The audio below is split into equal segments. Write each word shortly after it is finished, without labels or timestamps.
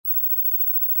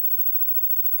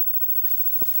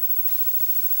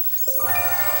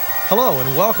Hello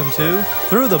and welcome to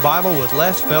Through the Bible with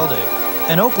Les Feldick.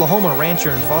 An Oklahoma rancher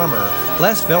and farmer,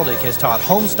 Les Feldick has taught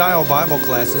home-style Bible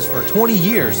classes for 20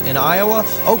 years in Iowa,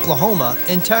 Oklahoma,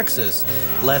 and Texas.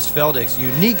 Les Feldick's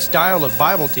unique style of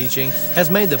Bible teaching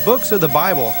has made the books of the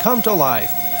Bible come to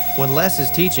life. When Les is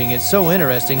teaching, it's so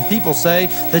interesting, people say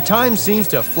the time seems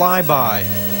to fly by.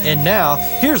 And now,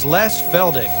 here's Les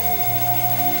Feldick.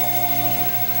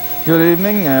 Good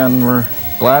evening, and we're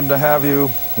glad to have you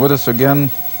with us again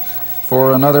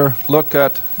for another look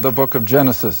at the book of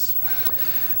Genesis.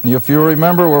 If you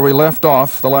remember where we left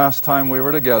off the last time we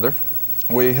were together,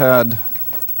 we had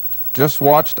just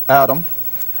watched Adam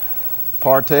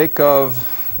partake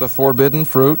of the forbidden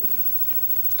fruit,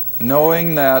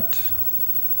 knowing that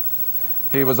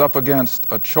he was up against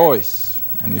a choice.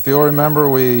 And if you'll remember,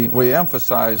 we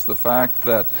emphasized the fact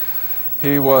that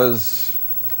he was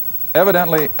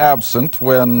evidently absent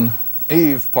when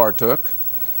Eve partook.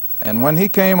 And when he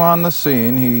came on the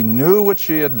scene, he knew what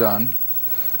she had done.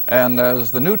 And as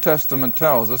the New Testament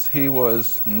tells us, he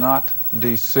was not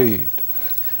deceived.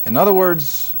 In other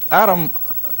words, Adam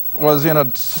was in a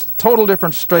total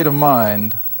different state of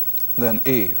mind than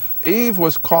Eve. Eve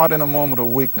was caught in a moment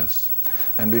of weakness.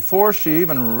 And before she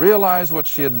even realized what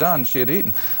she had done, she had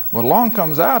eaten. But along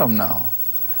comes Adam now.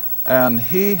 And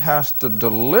he has to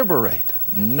deliberate,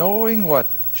 knowing what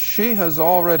she has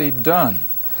already done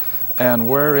and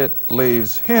where it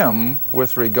leaves him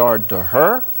with regard to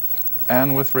her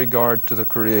and with regard to the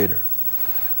Creator.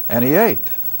 And he ate,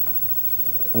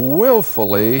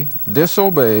 willfully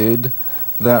disobeyed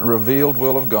that revealed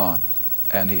will of God,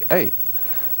 and he ate.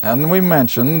 And we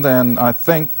mentioned, and I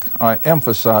think I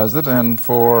emphasized it, and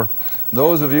for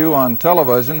those of you on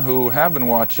television who have been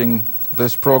watching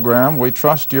this program, we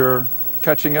trust you're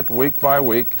catching it week by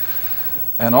week.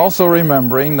 And also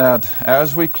remembering that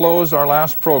as we closed our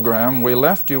last program, we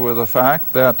left you with the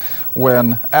fact that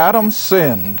when Adam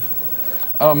sinned,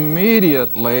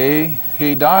 immediately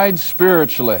he died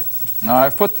spiritually. Now,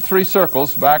 I've put the three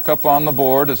circles back up on the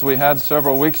board as we had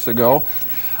several weeks ago,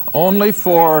 only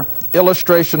for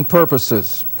illustration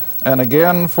purposes. And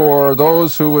again, for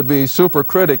those who would be super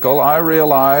critical, I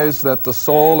realize that the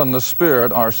soul and the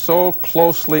spirit are so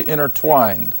closely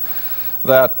intertwined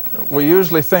that we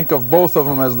usually think of both of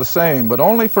them as the same, but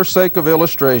only for sake of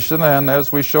illustration. And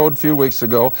as we showed a few weeks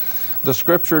ago, the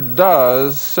Scripture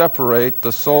does separate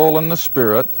the soul and the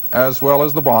spirit as well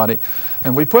as the body.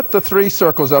 And we put the three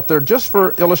circles up there just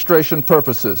for illustration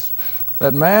purposes,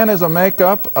 that man is a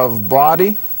makeup of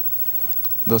body,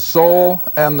 the soul,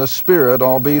 and the spirit,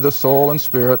 albeit the soul and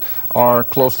spirit are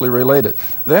closely related.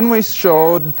 Then we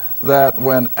showed that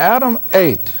when Adam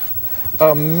ate,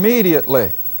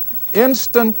 immediately,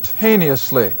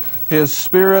 instantaneously, his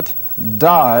spirit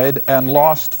died and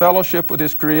lost fellowship with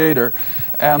his Creator,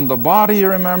 and the body, you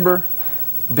remember,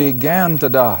 began to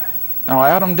die. Now,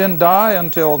 Adam didn't die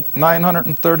until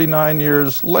 939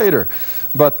 years later,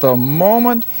 but the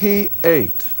moment he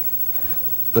ate,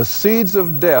 the seeds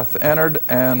of death entered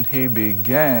and he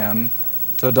began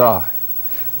to die.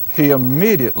 He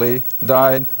immediately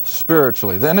died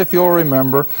spiritually. Then, if you'll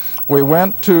remember, we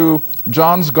went to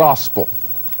John's Gospel,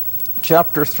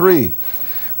 chapter 3,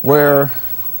 where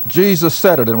Jesus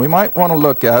said it, and we might want to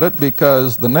look at it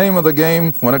because the name of the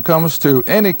game when it comes to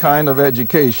any kind of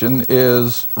education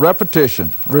is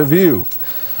repetition, review.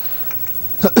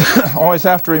 Always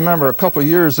have to remember, a couple of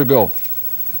years ago,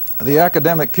 the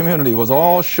academic community was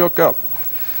all shook up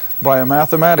by a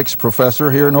mathematics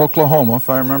professor here in Oklahoma. If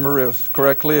I remember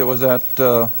correctly, it was at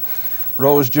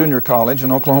Rose Junior College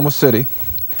in Oklahoma City,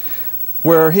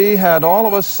 where he had all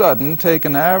of a sudden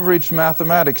taken average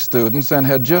mathematics students and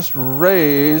had just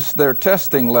raised their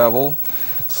testing level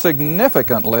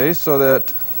significantly so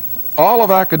that all of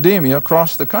academia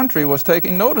across the country was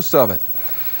taking notice of it,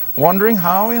 wondering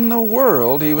how in the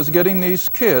world he was getting these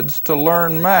kids to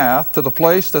learn math to the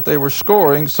place that they were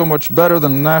scoring so much better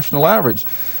than the national average.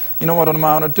 You know what it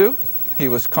amounted to? He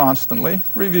was constantly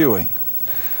reviewing.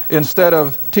 Instead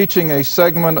of teaching a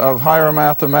segment of higher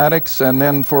mathematics and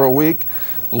then for a week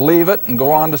leave it and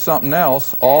go on to something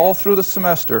else, all through the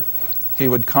semester he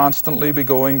would constantly be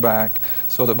going back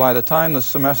so that by the time the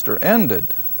semester ended,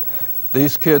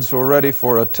 these kids were ready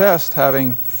for a test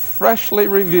having freshly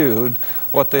reviewed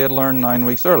what they had learned 9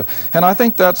 weeks earlier. And I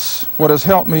think that's what has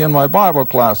helped me in my Bible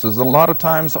classes. A lot of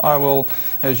times I will,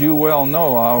 as you well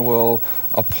know, I will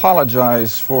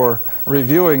apologize for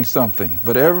reviewing something.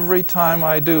 But every time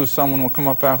I do, someone will come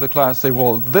up after the class and say,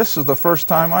 well, this is the first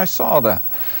time I saw that.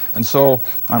 And so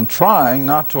I'm trying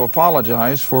not to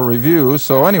apologize for review.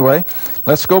 So anyway,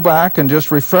 let's go back and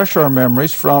just refresh our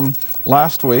memories from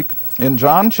last week. In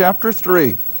John chapter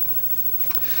 3,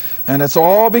 And it's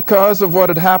all because of what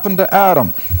had happened to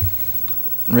Adam.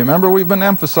 Remember, we've been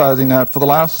emphasizing that for the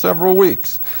last several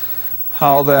weeks,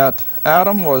 how that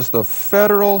Adam was the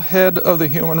federal head of the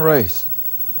human race,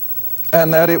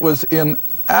 and that it was in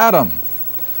Adam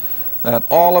that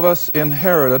all of us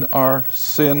inherited our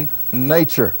sin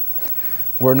nature.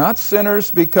 We're not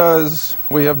sinners because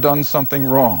we have done something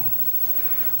wrong.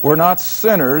 We're not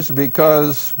sinners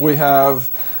because we have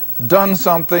done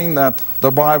something that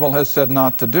the Bible has said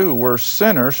not to do. We're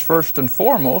sinners first and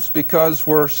foremost because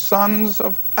we're sons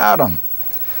of Adam.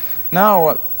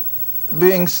 Now,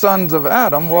 being sons of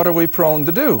Adam, what are we prone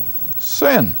to do?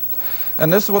 Sin.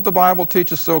 And this is what the Bible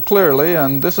teaches so clearly,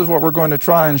 and this is what we're going to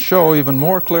try and show even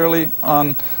more clearly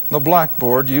on the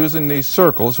blackboard using these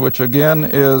circles, which again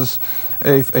is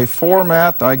a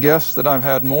format, I guess, that I've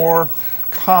had more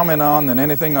comment on than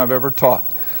anything I've ever taught.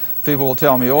 People will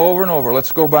tell me over and over,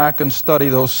 let's go back and study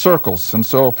those circles. And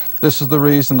so this is the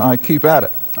reason I keep at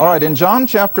it. All right, in John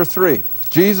chapter 3,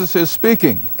 Jesus is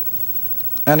speaking.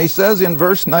 And he says in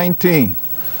verse 19,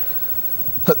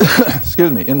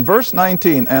 excuse me, in verse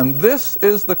 19, and this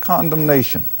is the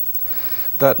condemnation,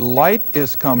 that light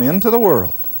is come into the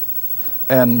world,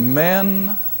 and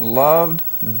men loved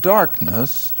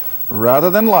darkness rather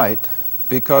than light,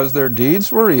 because their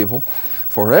deeds were evil.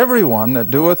 For everyone that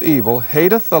doeth evil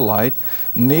hateth the light,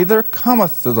 neither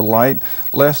cometh to the light,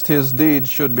 lest his deeds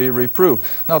should be reproved.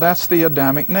 Now that's the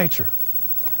Adamic nature.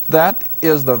 That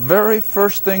is the very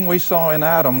first thing we saw in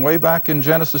Adam way back in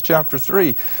Genesis chapter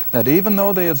 3, that even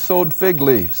though they had sowed fig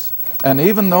leaves, and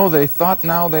even though they thought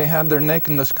now they had their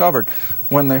nakedness covered,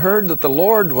 when they heard that the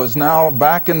Lord was now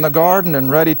back in the garden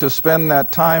and ready to spend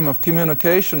that time of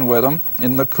communication with them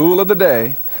in the cool of the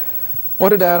day, what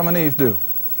did Adam and Eve do?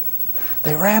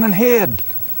 They ran and hid.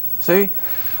 See?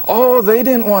 Oh, they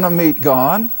didn't want to meet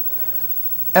God.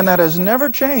 And that has never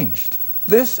changed.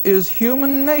 This is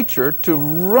human nature to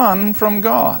run from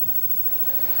God.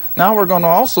 Now we're going to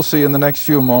also see in the next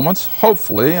few moments,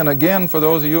 hopefully, and again for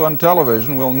those of you on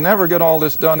television, we'll never get all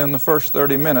this done in the first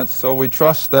 30 minutes, so we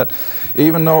trust that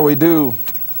even though we do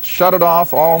shut it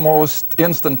off almost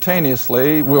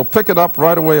instantaneously, we'll pick it up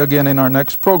right away again in our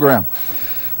next program.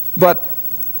 But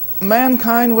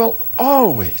mankind will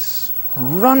always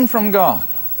run from God.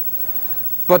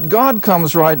 But God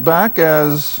comes right back,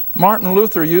 as Martin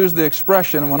Luther used the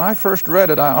expression. When I first read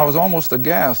it, I was almost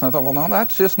aghast. And I thought, well, no,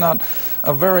 that's just not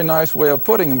a very nice way of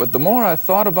putting it. But the more I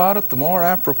thought about it, the more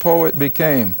apropos it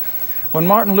became. When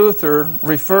Martin Luther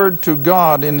referred to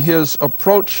God in his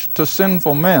approach to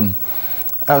sinful men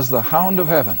as the hound of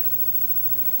heaven.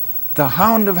 The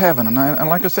hound of heaven. And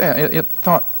like I say, it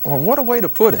thought, well, what a way to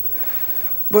put it.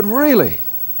 But really,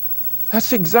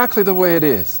 that's exactly the way it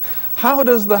is. How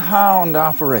does the hound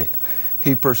operate?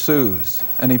 He pursues,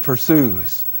 and he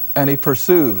pursues, and he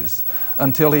pursues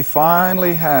until he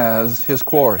finally has his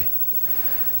quarry.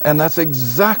 And that's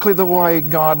exactly the way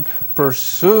God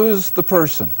pursues the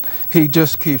person. He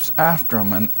just keeps after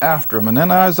him and after him. And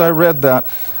then as I read that,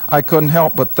 I couldn't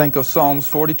help but think of Psalms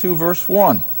 42, verse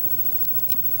 1.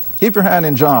 Keep your hand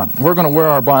in John. We're going to wear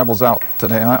our Bibles out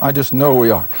today. I just know we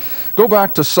are. Go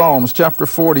back to Psalms chapter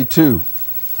 42,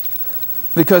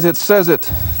 because it says it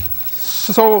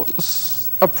so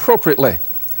appropriately.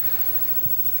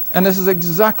 And this is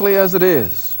exactly as it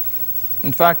is.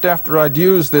 In fact, after I'd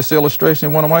used this illustration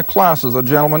in one of my classes, a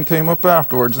gentleman came up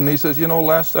afterwards and he says, you know,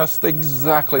 Les, that's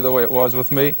exactly the way it was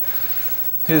with me.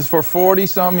 For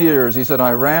 40-some years, he said,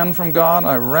 I ran from God,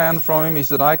 I ran from Him. He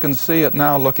said, I can see it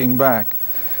now looking back.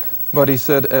 But he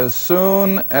said, as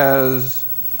soon as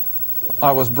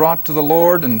I was brought to the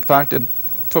Lord, in fact, it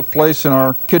took place in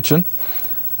our kitchen,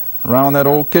 around that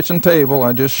old kitchen table.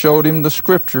 I just showed him the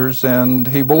scriptures, and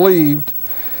he believed.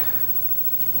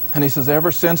 And he says,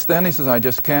 ever since then, he says, I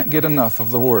just can't get enough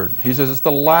of the Word. He says, it's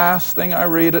the last thing I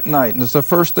read at night, and it's the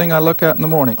first thing I look at in the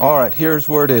morning. All right, here's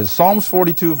where it is. Psalms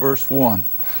 42, verse 1.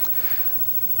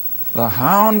 The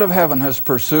hound of heaven has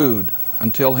pursued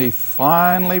until he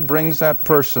finally brings that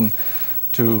person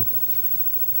to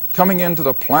coming into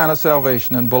the plan of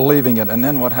salvation and believing it. And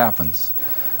then what happens?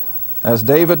 As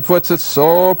David puts it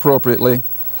so appropriately,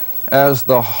 as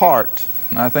the hart,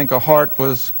 and I think a hart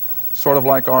was sort of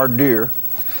like our deer,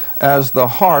 as the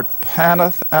hart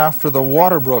panteth after the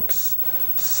water brooks,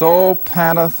 so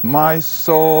panteth my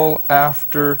soul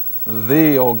after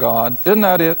Thee, O God. Isn't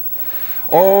that it?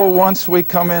 Oh, once we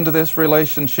come into this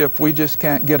relationship, we just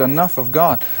can't get enough of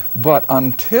God. But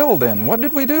until then, what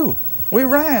did we do? We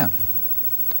ran.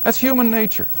 That's human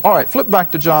nature. All right, flip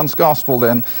back to John's Gospel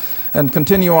then and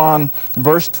continue on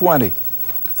verse 20.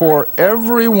 For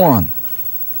everyone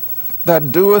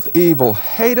that doeth evil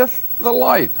hateth the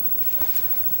light.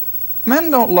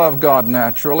 Men don't love God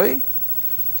naturally.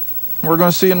 We're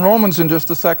going to see in Romans in just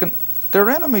a second, they're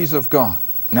enemies of God,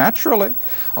 naturally.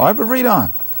 All right, but read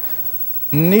on.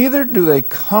 Neither do they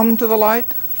come to the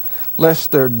light,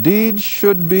 lest their deeds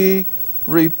should be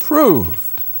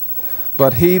reproved.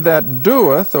 But he that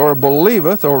doeth or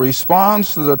believeth or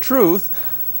responds to the truth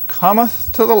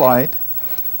cometh to the light,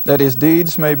 that his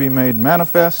deeds may be made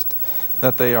manifest,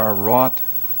 that they are wrought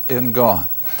in God.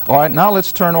 All right, now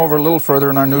let's turn over a little further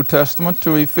in our New Testament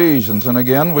to Ephesians. And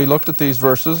again, we looked at these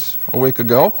verses a week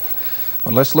ago.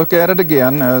 But let's look at it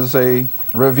again as a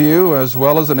review as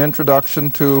well as an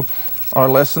introduction to our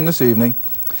lesson this evening.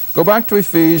 Go back to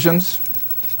Ephesians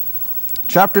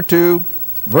chapter 2,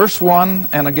 verse 1,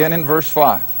 and again in verse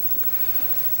 5.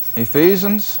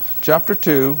 Ephesians chapter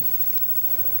 2,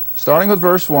 starting with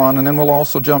verse 1, and then we'll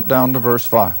also jump down to verse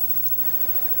 5.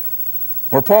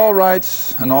 Where Paul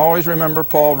writes, and always remember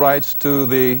Paul writes to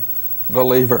the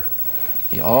believer.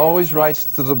 He always writes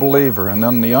to the believer, and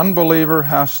then the unbeliever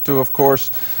has to, of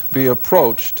course, be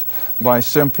approached by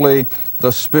simply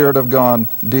the Spirit of God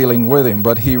dealing with him.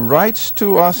 But he writes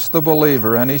to us, the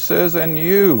believer, and he says, "And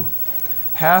you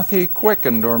hath he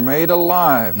quickened or made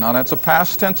alive." Now that's a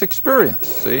past tense experience,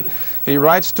 see? He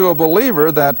writes to a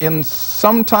believer that in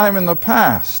some time in the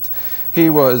past he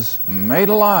was made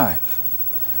alive.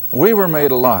 We were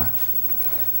made alive,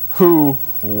 who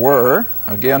were,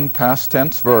 again past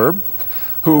tense verb,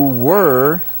 who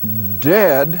were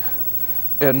dead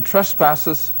in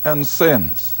trespasses and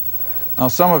sins. Now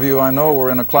some of you I know were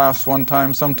in a class one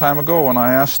time, some time ago, when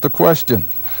I asked the question,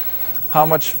 how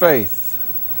much faith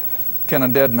can a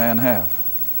dead man have?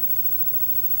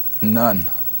 None.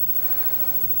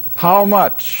 How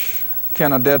much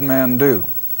can a dead man do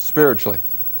spiritually?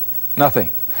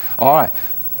 Nothing. All right.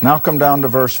 Now come down to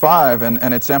verse 5,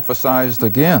 and it's emphasized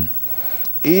again.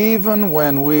 Even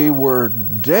when we were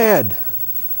dead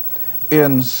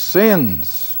in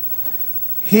sins,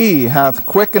 he hath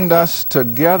quickened us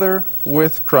together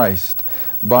with Christ.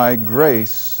 By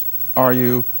grace are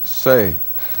you saved.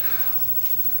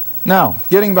 Now,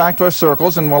 getting back to our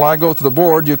circles, and while I go to the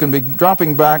board, you can be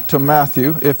dropping back to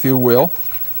Matthew, if you will.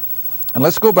 And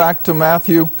let's go back to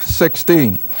Matthew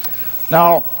 16.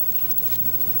 Now,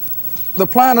 the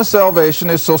plan of salvation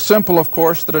is so simple, of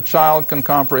course, that a child can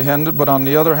comprehend it. But on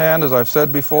the other hand, as I've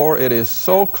said before, it is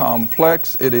so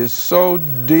complex, it is so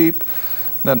deep,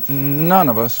 that none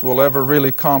of us will ever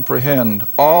really comprehend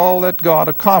all that God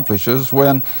accomplishes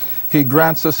when he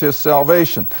grants us his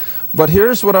salvation. But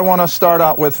here's what I want to start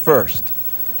out with first.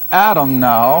 Adam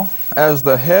now, as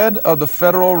the head of the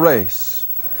federal race,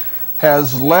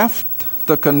 has left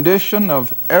the condition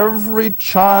of every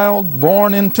child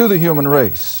born into the human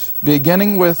race,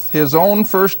 beginning with his own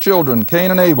first children, Cain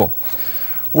and Abel,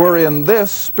 were in this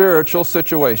spiritual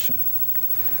situation.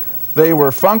 They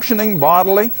were functioning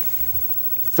bodily,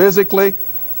 physically,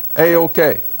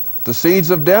 A-OK. The seeds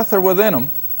of death are within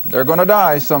them. They're going to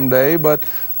die someday, but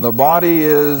the body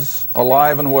is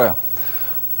alive and well.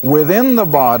 Within the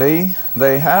body,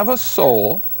 they have a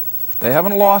soul. They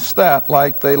haven't lost that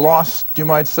like they lost, you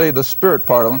might say, the spirit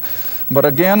part of them. But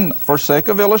again, for sake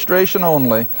of illustration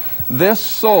only, this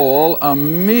soul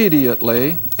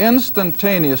immediately,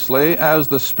 instantaneously, as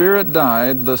the spirit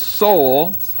died, the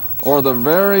soul, or the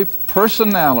very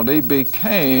personality,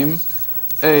 became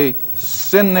a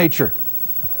sin nature.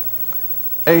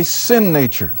 A sin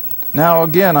nature. Now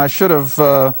again, I should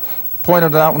have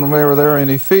pointed out when we were there in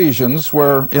Ephesians,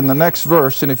 where in the next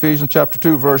verse, in Ephesians chapter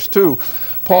 2, verse 2,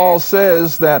 Paul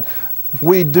says that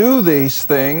we do these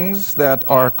things that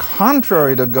are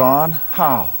contrary to God.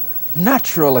 How?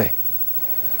 Naturally.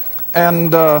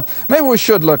 And maybe we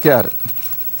should look at it.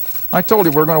 I told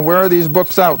you we're going to wear these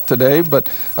books out today, but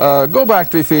go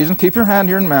back to Ephesians. Keep your hand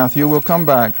here in Matthew. We'll come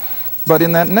back. But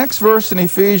in that next verse in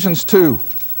Ephesians 2,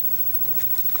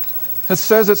 it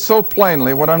says it so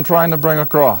plainly, what I'm trying to bring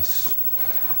across,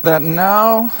 that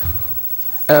now,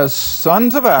 as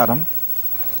sons of Adam,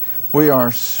 we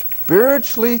are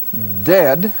spiritually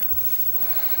dead,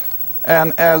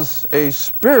 and as a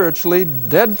spiritually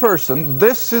dead person,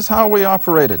 this is how we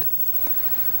operated.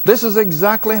 This is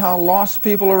exactly how lost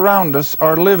people around us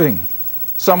are living.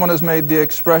 Someone has made the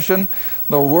expression,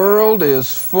 the world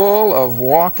is full of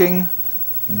walking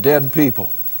dead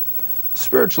people.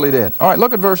 Spiritually dead. All right,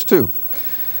 look at verse 2.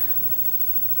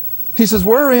 He says,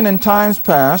 wherein in times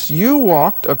past you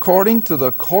walked according to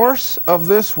the course of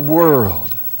this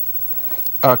world,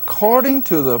 according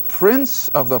to the prince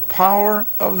of the power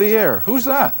of the air. Who's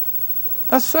that?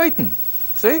 That's Satan.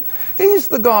 See? He's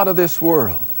the god of this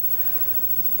world.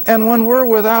 And when we're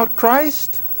without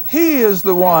Christ, he is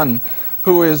the one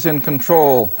who is in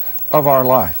control of our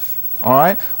life. All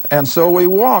right? And so we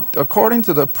walked according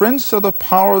to the prince of the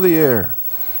power of the air,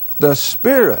 the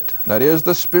spirit, that is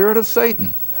the spirit of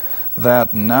Satan,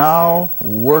 that now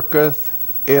worketh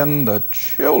in the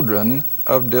children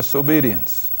of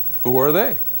disobedience. Who are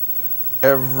they?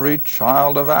 Every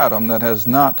child of Adam that has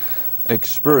not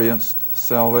experienced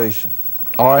salvation.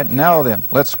 All right, now then,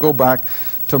 let's go back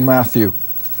to Matthew.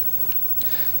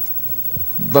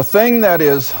 The thing that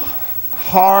is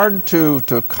hard to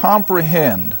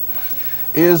comprehend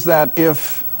is that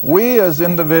if we as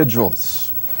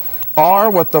individuals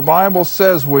are what the Bible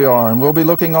says we are, and we'll be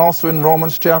looking also in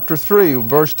Romans chapter 3,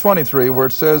 verse 23, where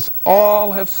it says,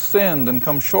 all have sinned and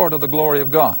come short of the glory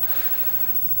of God.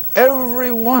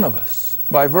 Every one of us,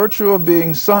 by virtue of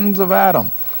being sons of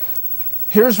Adam,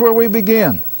 here's where we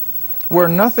begin. We're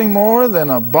nothing more than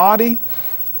a body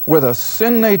with a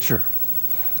sin nature,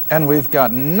 and we've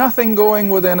got nothing going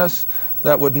within us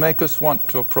that would make us want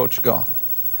to approach God.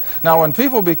 Now, when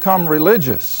people become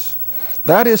religious,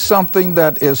 that is something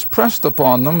that is pressed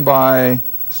upon them by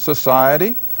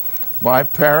society, by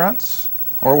parents,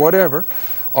 or whatever.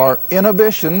 Our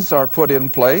inhibitions are put in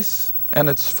place, and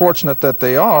it's fortunate that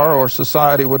they are, or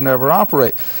society would never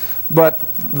operate. But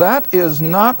that is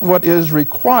not what is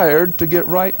required to get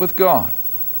right with God.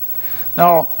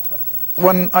 Now,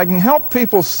 when I can help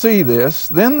people see this,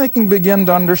 then they can begin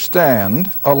to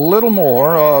understand a little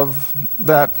more of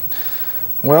that,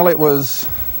 well, it was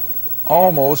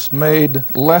almost made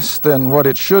less than what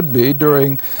it should be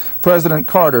during President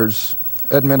Carter's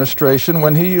administration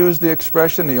when he used the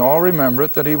expression, you all remember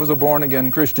it, that he was a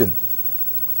born-again Christian.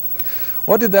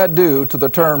 What did that do to the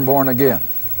term born again?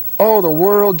 Oh, the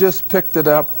world just picked it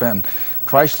up, and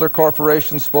Chrysler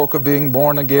Corporation spoke of being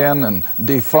born again, and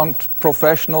defunct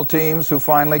professional teams who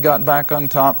finally got back on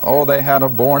top, oh, they had a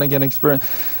born-again experience.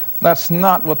 That's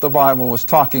not what the Bible was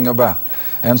talking about.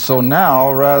 And so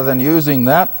now, rather than using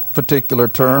that particular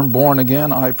term, born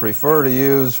again, I prefer to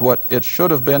use what it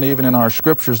should have been even in our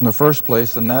scriptures in the first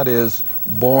place, and that is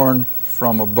born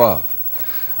from above.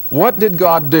 What did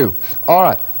God do? All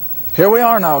right, here we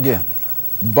are now again.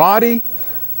 Body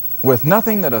with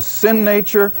nothing but a sin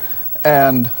nature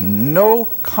and no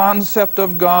concept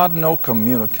of God, no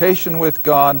communication with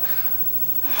God.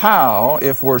 How,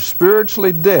 if we're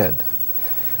spiritually dead,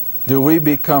 do we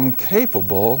become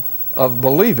capable of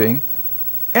believing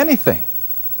anything?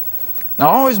 Now,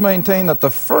 I always maintain that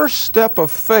the first step of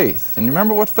faith, and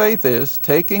remember what faith is,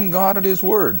 taking God at His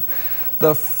word.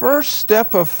 The first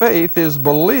step of faith is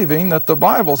believing that the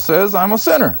Bible says I'm a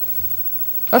sinner.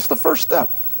 That's the first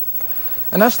step.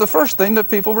 And that's the first thing that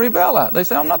people rebel at. They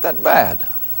say, I'm not that bad.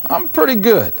 I'm pretty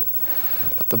good.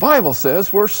 But the Bible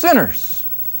says we're sinners.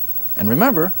 And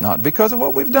remember, not because of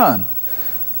what we've done,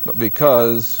 but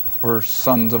because we're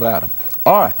sons of Adam.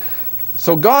 All right.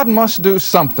 So God must do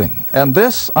something. And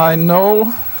this, I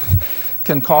know,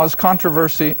 can cause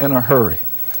controversy in a hurry.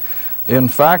 In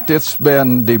fact, it's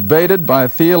been debated by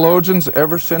theologians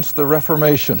ever since the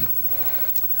Reformation.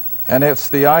 And it's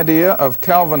the idea of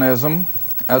Calvinism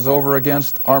as over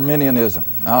against Arminianism.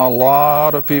 Now, a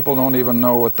lot of people don't even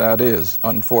know what that is,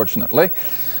 unfortunately.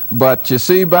 But you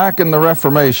see, back in the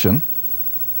Reformation,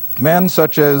 men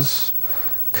such as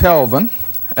Calvin,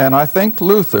 and I think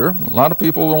Luther, a lot of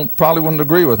people probably wouldn't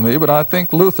agree with me, but I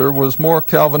think Luther was more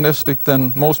Calvinistic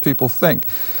than most people think.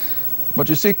 But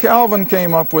you see, Calvin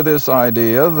came up with this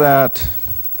idea that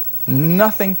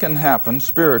nothing can happen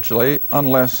spiritually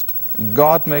unless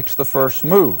God makes the first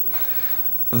move.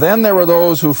 Then there were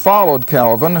those who followed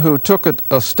Calvin who took it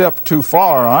a step too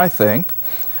far, I think,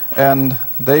 and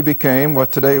they became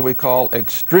what today we call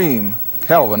extreme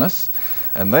Calvinists.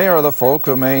 And they are the folk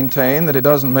who maintain that it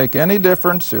doesn't make any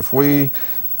difference if we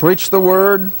preach the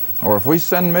Word or if we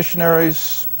send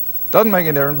missionaries. Doesn't make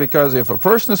any difference, because if a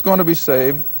person is going to be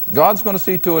saved, God's going to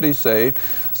see to it he's saved,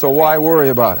 so why worry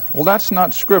about it? Well, that's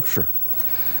not Scripture.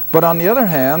 But on the other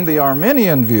hand, the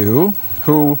Arminian view,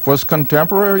 who was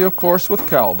contemporary, of course, with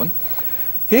Calvin,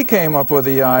 he came up with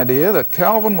the idea that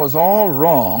Calvin was all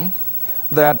wrong,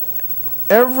 that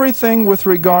everything with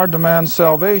regard to man's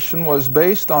salvation was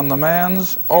based on the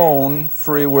man's own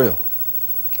free will.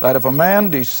 That if a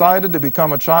man decided to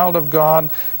become a child of God,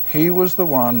 he was the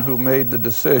one who made the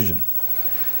decision.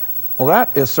 Well,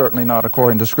 that is certainly not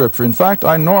according to Scripture. In fact,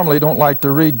 I normally don't like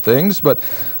to read things, but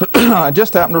I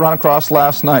just happened to run across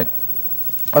last night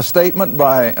a statement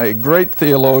by a great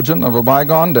theologian of a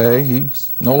bygone day.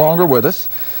 He's no longer with us,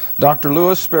 Dr.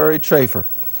 Lewis Sperry Chafer.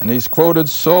 And he's quoted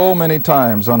so many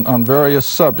times on various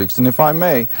subjects. And if I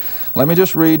may, let me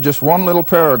just read just one little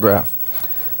paragraph.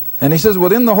 And he says,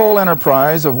 within the whole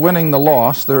enterprise of winning the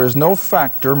lost, there is no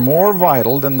factor more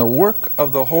vital than the work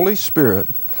of the Holy Spirit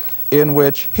in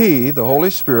which He, the Holy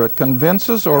Spirit,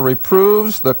 convinces or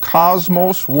reproves the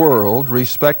cosmos world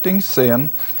respecting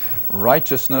sin,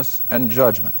 righteousness, and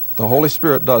judgment. The Holy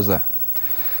Spirit does that.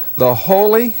 The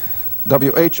holy,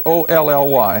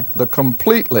 W-H-O-L-L-Y, the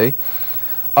completely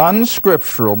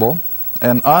unscripturable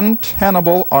and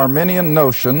untenable Arminian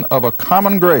notion of a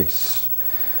common grace,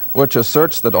 which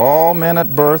asserts that all men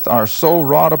at birth are so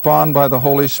wrought upon by the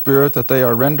Holy Spirit that they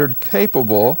are rendered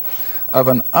capable of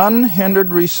an unhindered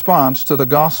response to the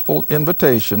gospel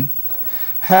invitation,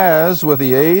 has, with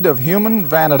the aid of human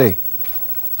vanity,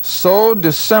 so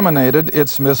disseminated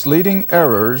its misleading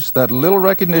errors that little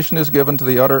recognition is given to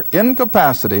the utter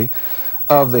incapacity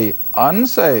of the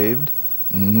unsaved,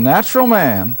 natural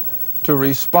man to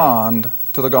respond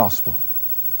to the gospel.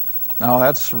 Now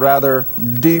that's a rather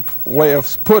deep way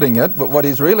of putting it, but what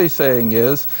he's really saying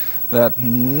is that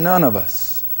none of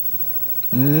us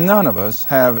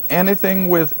have anything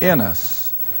within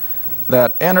us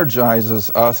that energizes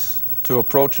us to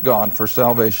approach God for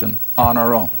salvation on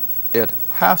our own. It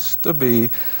has to be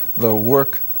the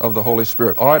work of the Holy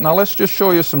Spirit. All right, now let's just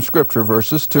show you some scripture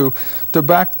verses to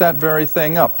back that very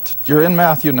thing up. You're in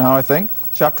Matthew now, I think,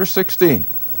 chapter 16.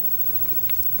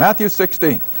 Matthew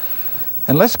 16.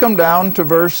 And let's come down to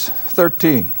verse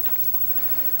 13.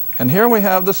 And here we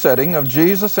have the setting of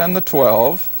Jesus and the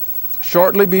 12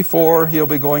 shortly before He'll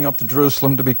be going up to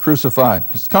Jerusalem to be crucified.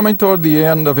 He's coming toward the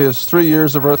end of His 3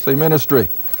 years of earthly ministry.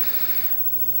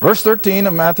 Verse 13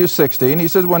 of Matthew 16, he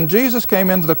says, when Jesus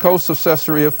came into the coast of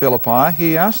Caesarea Philippi,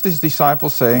 He asked His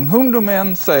disciples, saying, whom do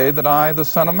men say that I, the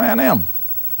Son of Man, am?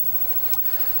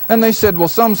 And they said, well,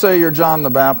 some say you're John the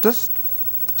Baptist,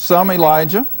 some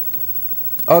Elijah,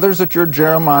 others that you're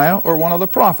Jeremiah or one of the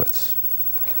prophets.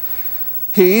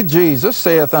 He, Jesus,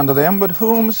 saith unto them, but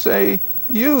whom say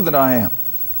you that I am?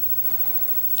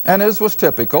 And as was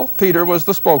typical, Peter was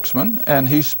the spokesman, and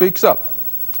he speaks up.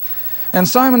 And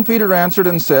Simon Peter answered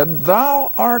and said,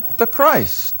 thou art the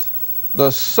Christ,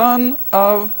 the Son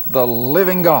of the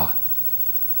living God.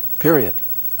 Period.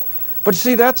 But you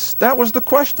see, that was the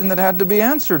question that had to be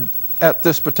answered at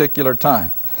this particular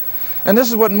time. And this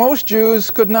is what most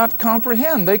Jews could not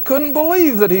comprehend. They couldn't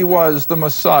believe that He was the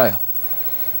Messiah.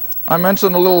 I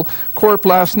mentioned a little quirk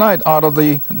last night out of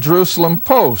the Jerusalem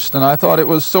Post, and I thought it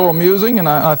was so amusing, and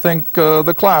I think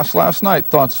the class last night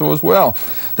thought so as well.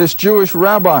 This Jewish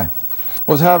rabbi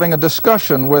was having a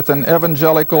discussion with an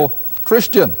evangelical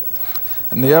Christian,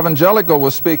 and the evangelical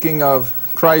was speaking of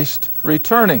Christ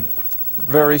returning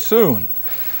very soon.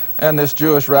 And this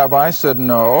Jewish rabbi said,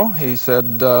 no. He said,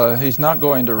 He's not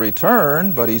going to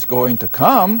return, but He's going to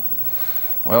come.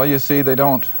 Well, you see, they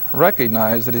don't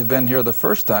recognize that He's been here the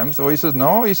first time. So he says,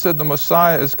 no. He said, the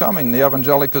Messiah is coming. The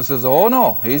evangelical says, oh,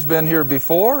 no. He's been here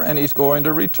before, and He's going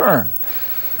to return.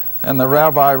 And the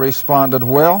rabbi responded,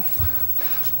 well,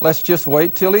 let's just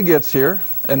wait till He gets here,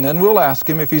 and then we'll ask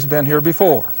Him if He's been here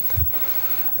before.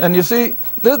 And you see,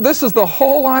 this is the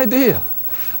whole idea,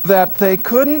 that they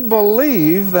couldn't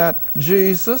believe that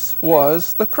Jesus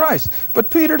was the Christ.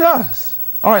 But Peter does.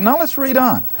 All right, now let's read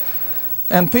on.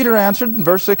 And Peter answered in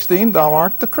verse 16, thou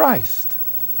art the Christ.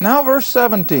 Now verse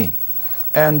 17.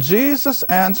 And Jesus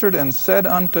answered and said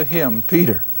unto him,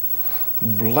 Peter,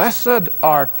 blessed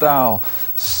art thou,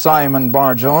 Simon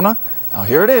Bar-Jonah. Now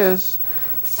here it is.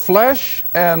 Flesh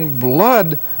and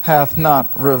blood hath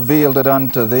not revealed it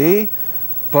unto thee,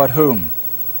 but whom?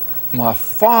 My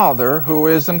Father who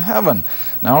is in heaven.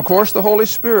 Now, of course, the Holy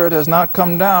Spirit has not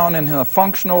come down in a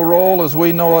functional role as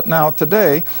we know it now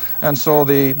today, and so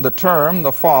the term,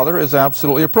 the Father, is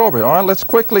absolutely appropriate. All right, let's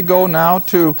quickly go now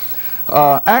to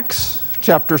Acts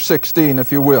chapter 16, if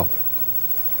you will.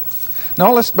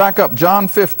 Now, let's back up, John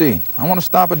 15. I want to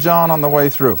stop at John on the way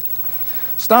through.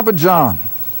 Stop at John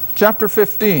chapter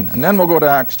 15, and then we'll go to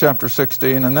Acts chapter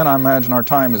 16, and then I imagine our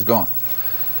time is gone.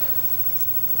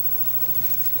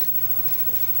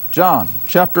 John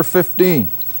chapter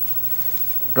 15.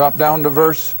 Drop down to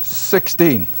verse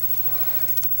 16.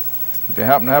 If you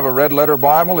happen to have a red letter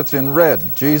Bible, it's in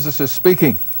red. Jesus is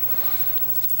speaking.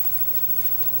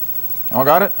 All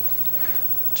got it?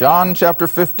 John chapter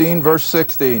 15, verse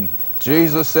 16.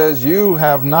 Jesus says, you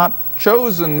have not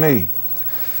chosen me,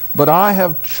 but I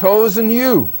have chosen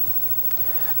you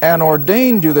and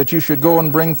ordained you that you should go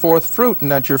and bring forth fruit,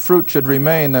 and that your fruit should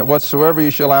remain, that whatsoever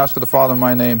you shall ask of the Father in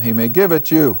my name, He may give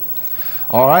it you.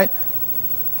 All right?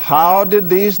 How did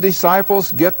these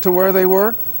disciples get to where they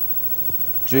were?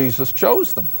 Jesus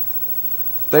chose them.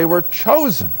 They were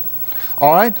chosen.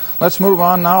 All right? Let's move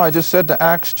on now. I just said to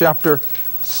Acts chapter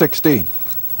 16.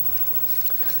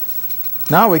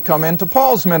 Now we come into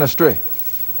Paul's ministry.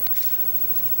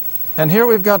 And here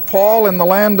we've got Paul in the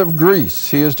land of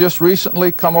Greece. He has just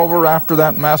recently come over after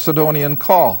that Macedonian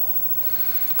call.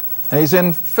 And he's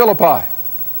in Philippi.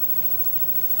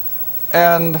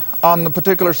 And on the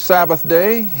particular Sabbath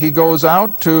day, he goes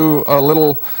out to a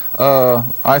little,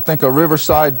 I think a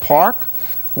riverside park,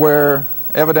 where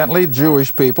evidently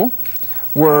Jewish people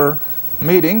were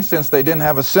meeting, since they didn't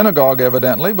have a synagogue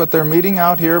evidently, but they're meeting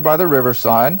out here by the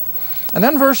riverside. And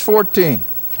then verse 14,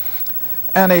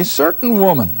 and a certain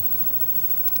woman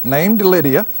named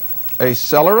Lydia, a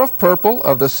seller of purple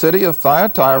of the city of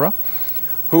Thyatira,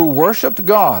 who worshipped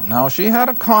God. Now she had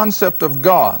a concept of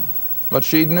God, but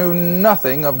she knew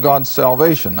nothing of God's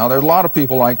salvation. Now there's a lot of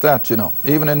people like that, you know,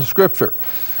 even in Scripture.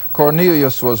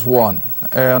 Cornelius was one,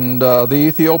 and the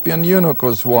Ethiopian eunuch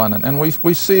was one, and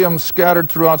we see them scattered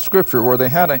throughout Scripture where they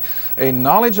had a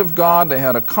knowledge of God, they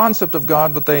had a concept of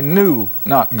God, but they knew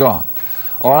not God.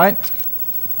 All right?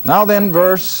 Now then,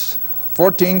 verse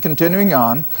 14, continuing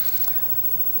on,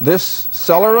 this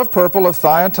seller of purple of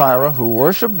Thyatira, who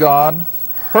worshiped God,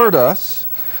 heard us,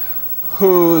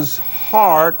 whose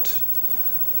heart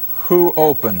who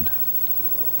opened?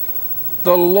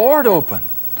 The Lord opened.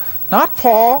 Not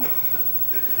Paul.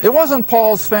 It wasn't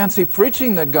Paul's fancy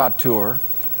preaching that got to her,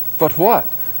 but what?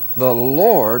 The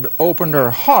Lord opened her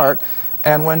heart,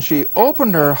 and when she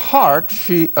opened her heart,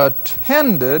 she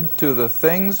attended to the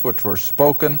things which were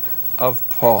spoken of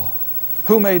Paul.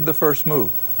 Who made the first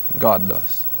move? God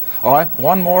does. All right,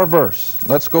 one more verse.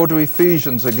 Let's go to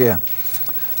Ephesians again.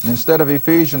 And instead of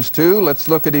Ephesians 2, let's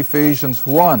look at Ephesians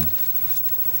 1.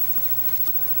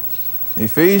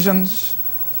 Ephesians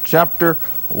chapter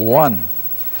 1.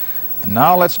 And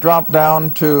now let's drop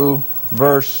down to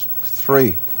verse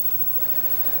 3.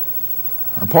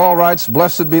 And Paul writes,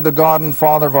 Blessed be the God and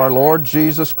Father of our Lord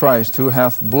Jesus Christ, who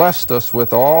hath blessed us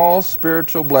with all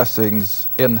spiritual blessings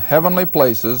in heavenly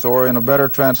places, or in a better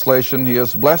translation, He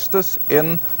has blessed us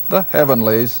in the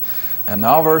heavenlies. And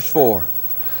now verse 4.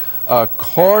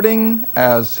 According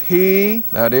as He,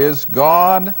 that is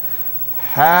God,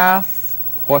 hath,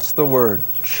 what's the word?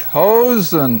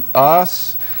 Chosen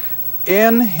us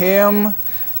in Him.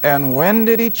 And when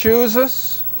did He choose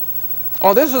us?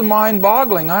 Oh, this is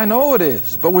mind-boggling. I know it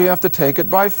is. But we have to take it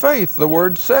by faith. The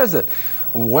Word says it.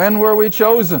 When were we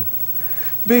chosen?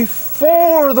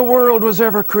 Before the world was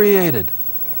ever created.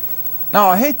 Now,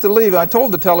 I hate to leave. I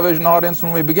told the television audience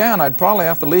when we began I'd probably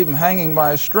have to leave them hanging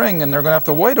by a string and they're going to have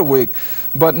to wait a week.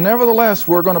 But nevertheless,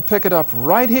 we're going to pick it up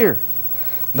right here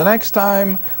the next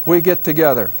time we get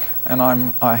together. And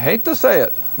I hate to say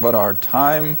it, but our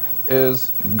time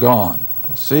is gone.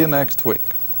 We'll see you next week.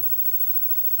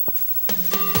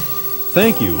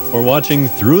 Thank you for watching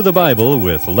Through the Bible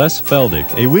with Les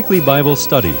Feldick, a weekly Bible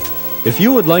study. If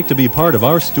you would like to be part of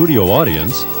our studio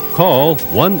audience, call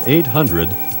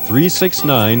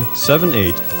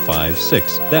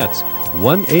 1-800-369-7856. That's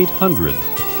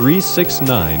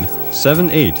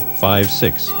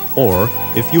 1-800-369-7856. Or,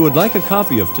 if you would like a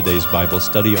copy of today's Bible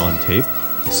study on tape,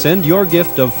 send your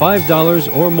gift of $5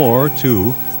 or more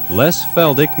to Les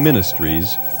Feldick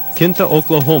Ministries, Kinta,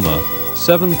 Oklahoma,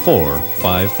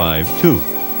 74552.